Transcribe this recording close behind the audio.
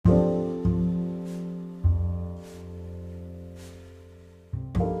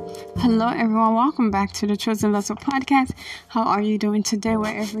Hello, everyone. Welcome back to the Chosen Vessel podcast. How are you doing today,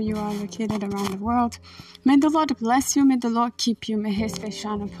 wherever you are located around the world? May the Lord bless you. May the Lord keep you. May His face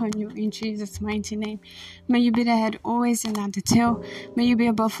shine upon you in Jesus' mighty name. May you be the head always and not the tail. May you be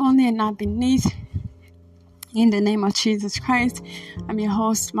above only and not beneath. In the name of Jesus Christ, I'm your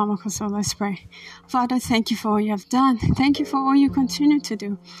host, Mama Koso. Let's pray. Father, thank you for all you have done. Thank you for all you continue to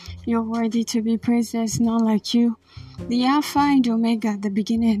do. You're worthy to be praised. There's none like you. The Alpha and Omega, the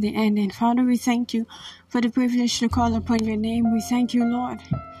beginning and the end. And Father, we thank you for the privilege to call upon your name. We thank you, Lord,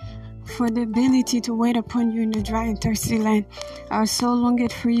 for the ability to wait upon you in the dry and thirsty land. Our soul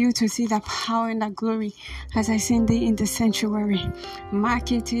longed for you to see that power and that glory as I sing thee in the sanctuary.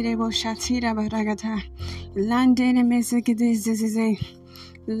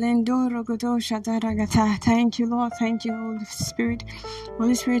 Thank you, Lord. Thank you, Holy Spirit.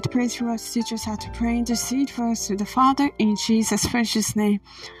 Holy Spirit, pray through us. Teach us how to pray. Intercede for us to the Father. In Jesus' precious name,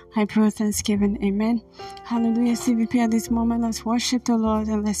 I pray with thanksgiving. Amen. Hallelujah. CVP, at this moment, let's worship the Lord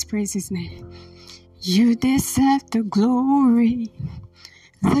and let's praise His name. You deserve the glory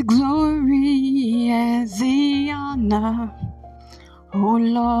and the honor. Oh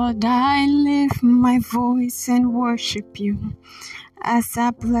Lord, I lift my voice and worship you as I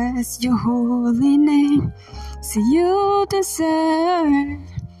bless your holy name. So you deserve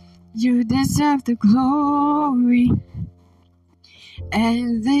the glory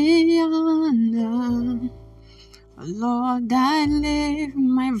and the honor. Lord, I lift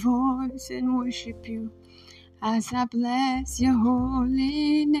my voice and worship you as I bless your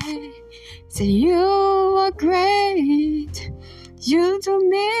holy name. Say you are great, you do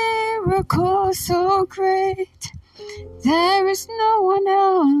miracles so great. There is no one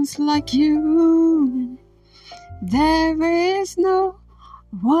else like you. There is no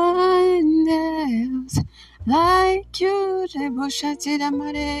one else like you.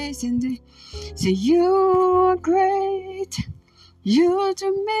 Say you are great, you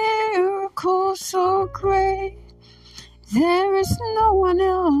do miracles so great. There is no one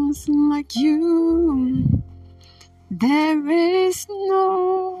else like you. There is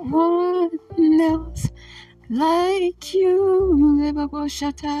no one else like you.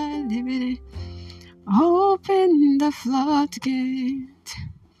 Open the floodgate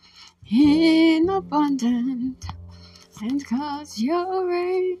in abundance and cause your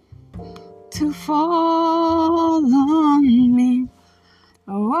rain to fall on me.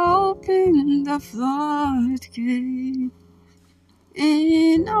 Open the floodgate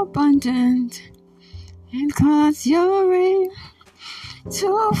in abundance and cause your rain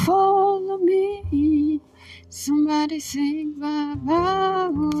to fall on me. Somebody sing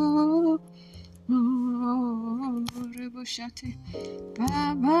Baba, oh, oh, Reboshate,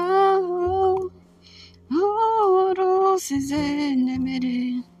 Baba, oh, roses in the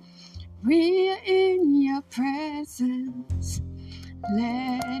middle. We are in your presence.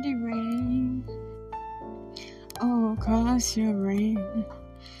 Let it rain. Oh, cause your rain.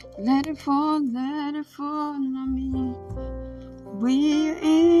 Let it fall on me. We are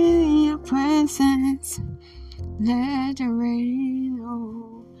in your presence. Let it rain.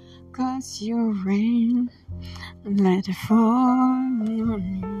 Oh, cause your rain. Let it fall on me.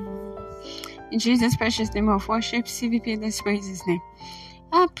 In Jesus' precious name of worship, CVP, let's praise His name.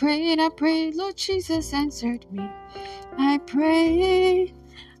 I prayed, Lord Jesus answered me. I prayed,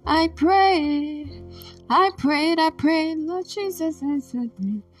 Lord Jesus answered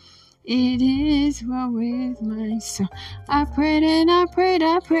me. It is well with my soul. I prayed and I prayed,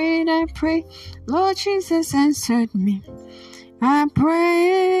 Lord Jesus answered me. I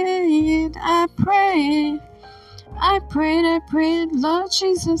prayed, Lord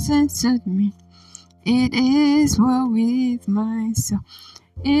Jesus answered me. It is well with my soul.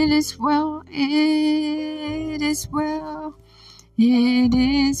 It is well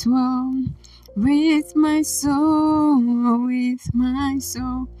with my soul, with my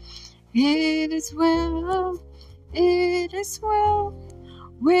soul. It is well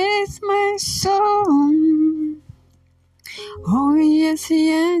with my soul. Oh yes,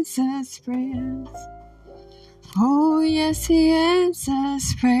 He answers prayers. Oh yes, He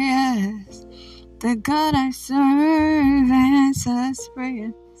answers prayers. The God I serve answers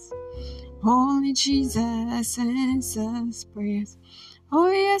prayers. Holy Jesus answers prayers. Oh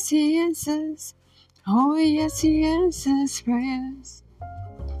yes, He answers. Oh yes, He answers prayers.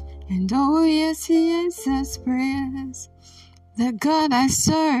 And oh yes, He answers prayers. The God I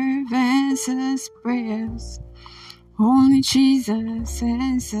serve answers prayers. Only Jesus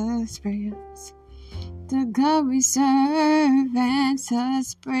answers prayers. The God we serve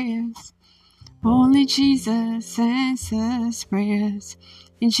answers prayers. Only Jesus answers prayers.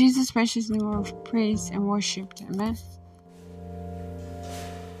 In Jesus' precious name of praise and worship. Amen.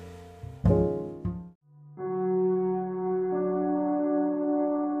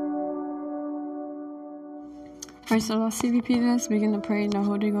 Praise the Lord, CVP. Let's begin to pray in the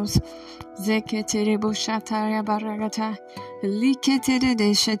Holy Ghost. Zeketere bushataya baragata, liketere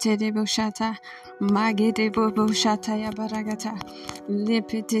de shetere bushata, magede bushataya baragata,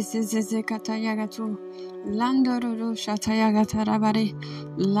 lepete zezekata yagatu, landoro shataya gatarabari,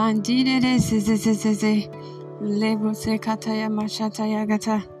 landide zezezeze, lebo sekataya mashataya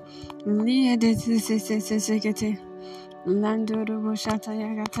gata, liede zezezezekete, landoro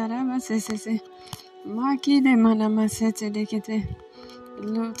bushataya gataraba zezeze. Maki de manama sete dekete,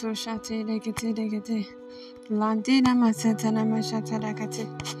 loto shate dekete, landina maseta namashata dakate,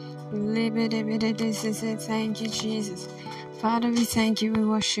 lebe de bede de. Thank you, Jesus. Father, we thank you, we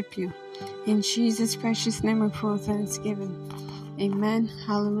worship you. In Jesus' precious name we pray thanksgiving. Amen.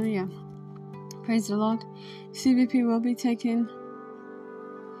 Hallelujah. Praise the Lord. CVP will be taking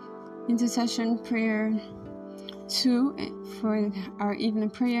intercession prayer 2 for our evening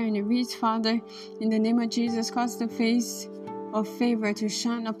prayer, and it reads, Father, in the name of Jesus, cause the face of favor to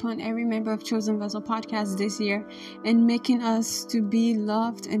shine upon every member of Chosen Vessel Podcast this year, and making us to be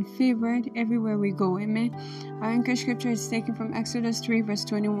loved and favored everywhere we go. Amen. Our anchor scripture is taken from Exodus 3 verse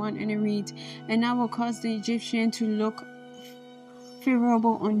 21, and it reads, and I will cause the Egyptian to look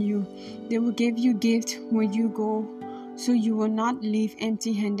favorable on you. They will give you gift when you go, so you will not leave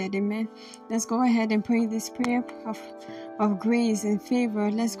empty-handed. Amen. Let's go ahead and pray this prayer of grace and favor.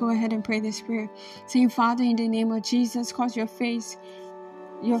 Let's go ahead and pray this prayer. Saying, Father, in the name of Jesus, cause your face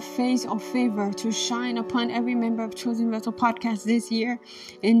of favor to shine upon every member of Chosen Vessel Podcast this year,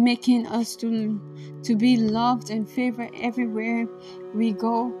 and making us to be loved and favored everywhere we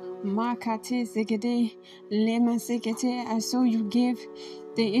go. Makate zegede lema zegede. As so you give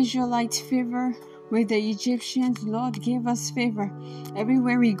the Israelites favor with the Egyptians, Lord, give us favor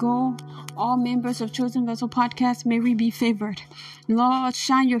everywhere we go. All members of Chosen Vessel Podcast, may we be favored. Lord,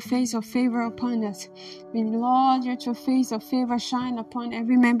 shine your face of favor upon us. May Lord, let your face of favor shine upon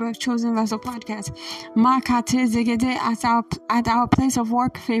every member of Chosen Vessel Podcast. Makate zegede, at our place of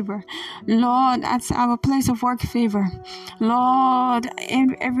work, favor. Lord, at our place of work, favor. Lord,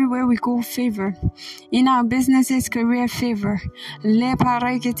 everywhere we go, favor. In our businesses, career, favor.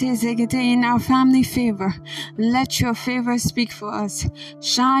 In our family, favor. Let your favor speak for us.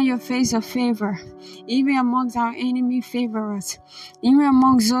 Shine your face of favor. Even amongst our enemy, favor us. Even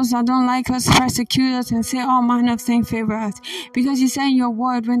amongst those that don't like us, persecute us, and say all manner of things, favor us. Because you say in your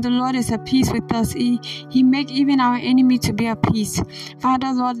word, when the Lord is at peace with us, He make even our enemy to be at peace.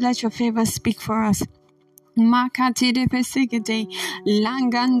 Father, Lord, let your favor speak for us. Makati de Pesigade,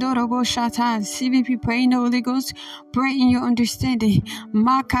 Langandorobo Shata, CVP, pray in the Holy Ghost, pray in your understanding.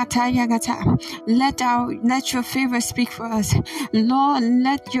 Makata Yagata, let your favor speak for us. Lord,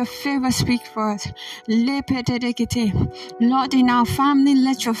 let your favor speak for us. Lord, in our family,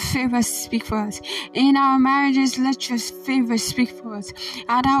 let your favor speak for us. In our marriages, let your favor speak for us.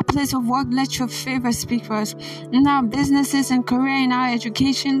 At our place of work, let your favor speak for us. In our businesses and career, in our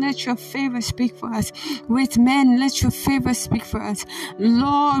education, let your favor speak for us. With men, let your favor speak for us.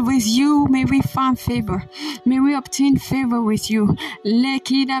 Lord, with you, may we find favor. May we obtain favor with you.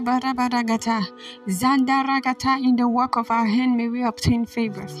 Lekida barabaragata, zandaragata, in the work of our hand, may we obtain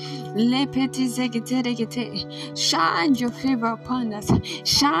favor. Lepeti zegeteregete, shine your favor upon us.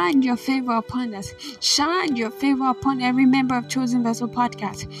 Shine your favor upon us. Shine your favor upon every member of Chosen Vessel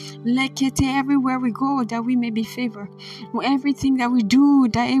Podcast. Lekete, everywhere we go, that we may be favored. Everything that we do,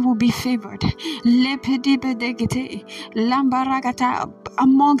 that it will be favored.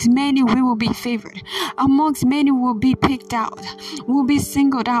 Amongst many we will be favored. Amongst many will be picked out. Will be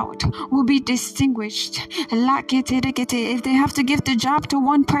singled out. Will be distinguished. If they have to give the job to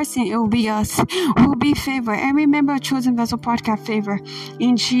one person, it will be us. We'll be favored. Every member of Chosen Vessel Podcast, favor.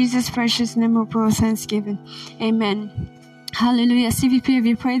 In Jesus' precious name we pray thanksgiving. Amen. Hallelujah. CVP, if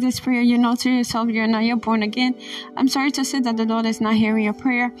you pray this prayer, you know to yourself you're not yet born again. I'm sorry to say that the Lord is not hearing your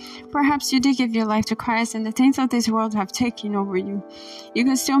prayer. Perhaps you did give your life to Christ and the things of this world have taken over you. You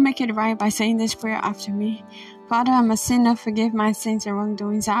can still make it right by saying this prayer after me. Father, I'm a sinner. Forgive my sins and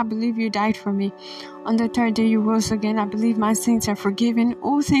wrongdoings. I believe you died for me. On the third day you rose again. I believe my sins are forgiven.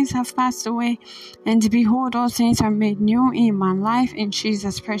 All things have passed away. And behold, all things are made new in my life. In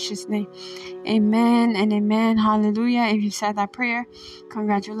Jesus' precious name. Amen and amen. Hallelujah. If you said that prayer,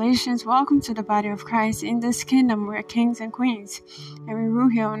 congratulations. Welcome to the body of Christ. In this kingdom, we're kings and queens. And we rule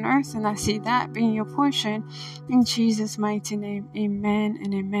here on earth. And I see that being your portion. In Jesus' mighty name. Amen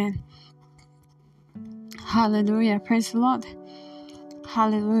and amen. Hallelujah. Praise the Lord.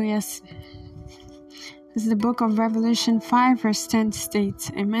 Hallelujah. This is the book of Revelation 5 verse 10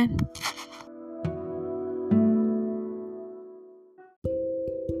 states. Amen.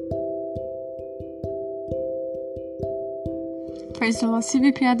 Praise the Lord.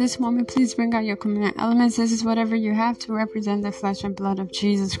 CVP, at this moment, please bring out your communion elements. This is whatever you have to represent the flesh and blood of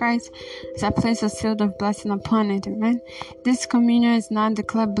Jesus Christ. As I place a seal of blessing upon it. Amen. This communion is now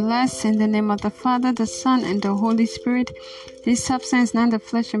declared blessed in the name of the Father, the Son, and the Holy Spirit. This substance is now the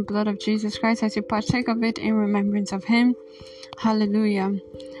flesh and blood of Jesus Christ, as you partake of it in remembrance of Him. Hallelujah.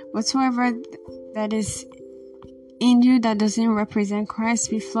 Whatsoever that is in you that doesn't represent Christ,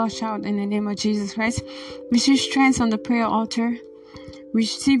 be flushed out in the name of Jesus Christ. Receive strength on the prayer altar.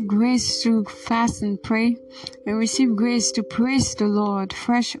 Receive grace to fast and pray, and receive grace to praise the Lord.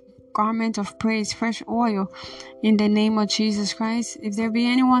 Fresh garment of praise, fresh oil in the name of Jesus Christ. If there be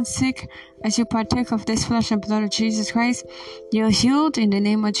anyone sick, as you partake of this flesh and blood of Jesus Christ, you're healed in the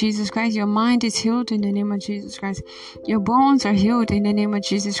name of Jesus Christ. Your mind is healed in the name of Jesus Christ. Your bones are healed in the name of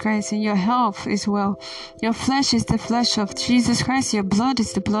Jesus Christ, and your health is well. Your flesh is the flesh of Jesus Christ. Your blood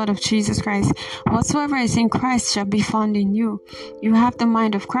is the blood of Jesus Christ. Whatsoever is in Christ shall be found in you. You have the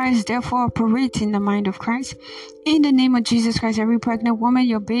mind of Christ, therefore operate in the mind of Christ. In the name of Jesus Christ, every pregnant woman,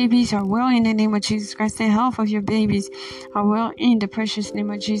 your babies are well in the name of Jesus Christ. The health of your babies are well in the precious name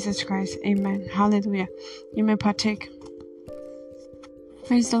of Jesus Christ. Amen. Hallelujah. You may partake.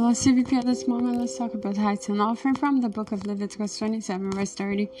 Praise the Lord. CVP, at this moment, let's talk about tithes and offering from the book of Leviticus 27 verse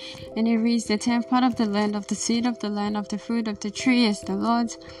 30. And it reads, the 10th part of the land, of the seed of the land, of the fruit of the tree is the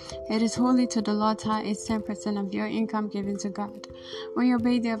Lord's. It is holy to the Lord. Tithe is 10% of your income given to God. When you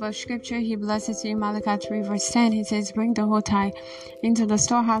obey the above scripture, He blesses you. In Malachi 3 verse 10, He says, bring the whole tithe into the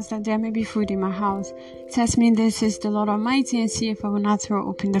storehouse, that there may be food in my house. Test me, this is the Lord Almighty, and see if I will not throw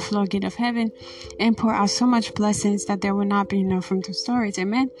open the floodgate of heaven and pour out so much blessings that there will not be enough room to store it.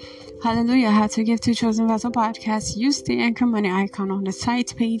 Amen. Hallelujah. How to give to Chosen Vessel Podcast. Use the Anchor Money icon on the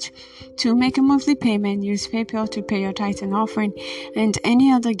site page to make a monthly payment. Use PayPal to pay your tithe and offering, and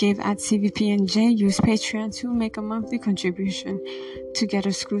any other give at CVP&J. Use Patreon to make a monthly contribution to get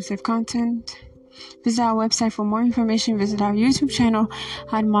exclusive content. Visit our website for more information. Visit our YouTube channel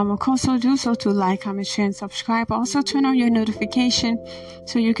at Mama Kosso. Do so to like, comment, share, and subscribe. Also, turn on your notification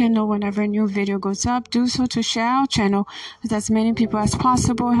so you can know whenever a new video goes up. Do so to share our channel with as many people as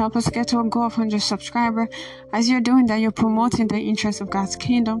possible. Help us get to a goal of 100 subscribers. As you're doing that, you're promoting the interest of God's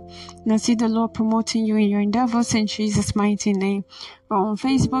kingdom. And I see the Lord promoting you in your endeavors in Jesus' mighty name. We're on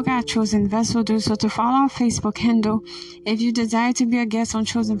Facebook at Chosen Vessel. Do so to follow our Facebook handle. If you desire to be a guest on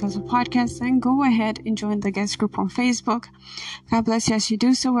Chosen Vessel Podcast, then go ahead and join the guest group on Facebook. God bless you as you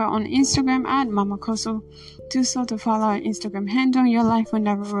do so. We're on Instagram at Mama Kosso. Do so to follow our Instagram handle. Your life will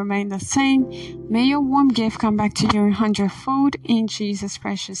never remain the same. May your warm gift come back to you in 100-fold in Jesus'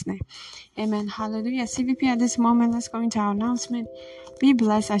 precious name. Amen. Hallelujah. CVP, at this moment, let's go into our announcement. Be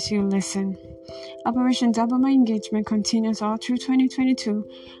blessed as you listen. Operation Double My Engagement continues all through 2022,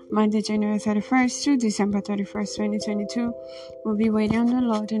 Monday, January 31st through December 31st, 2022. We'll be waiting on the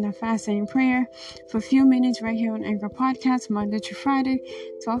Lord in a fast and prayer for a few minutes right here on Anchor Podcast, Monday to Friday,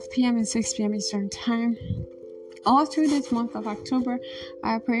 12 p.m. and 6 p.m. Eastern Time. All through this month of October,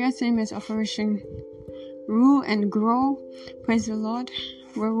 our prayer theme is Operation Rule and Grow. Praise the Lord.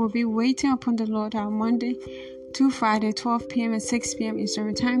 Where we'll be waiting upon the Lord on Monday to Friday, 12 p.m. and 6 p.m.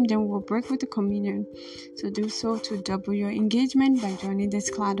 Eastern Time. Then we'll break with the communion. So do so to double your engagement by joining this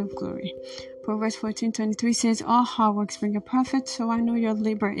cloud of glory. Proverbs 14:23 says, all hard works bring a profit, so I know your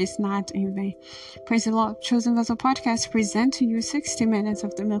labor is not in vain. Praise the Lord. Chosen Vessel Podcast present to you 60 minutes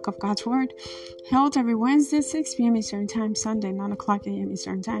of the milk of God's Word, held every Wednesday, 6 p.m. Eastern Time, Sunday, 9 o'clock a.m.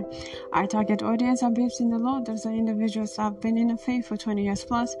 Eastern Time. Our target audience are babes in the Lord. Those are individuals that have been in the faith for 20 years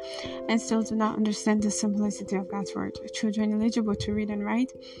plus and still do not understand the simplicity of God's Word. Children eligible to read and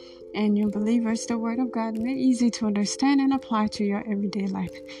write, and new believers, the Word of God made easy to understand and apply to your everyday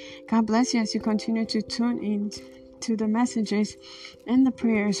life. God bless you as you continue to tune in to the messages and the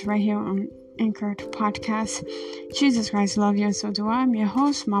prayers right here on Anchored Podcast. Jesus Christ love you, and so do I. I'm your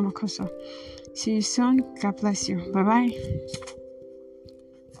host, Mama Kosso. See you soon. God bless you. Bye-bye.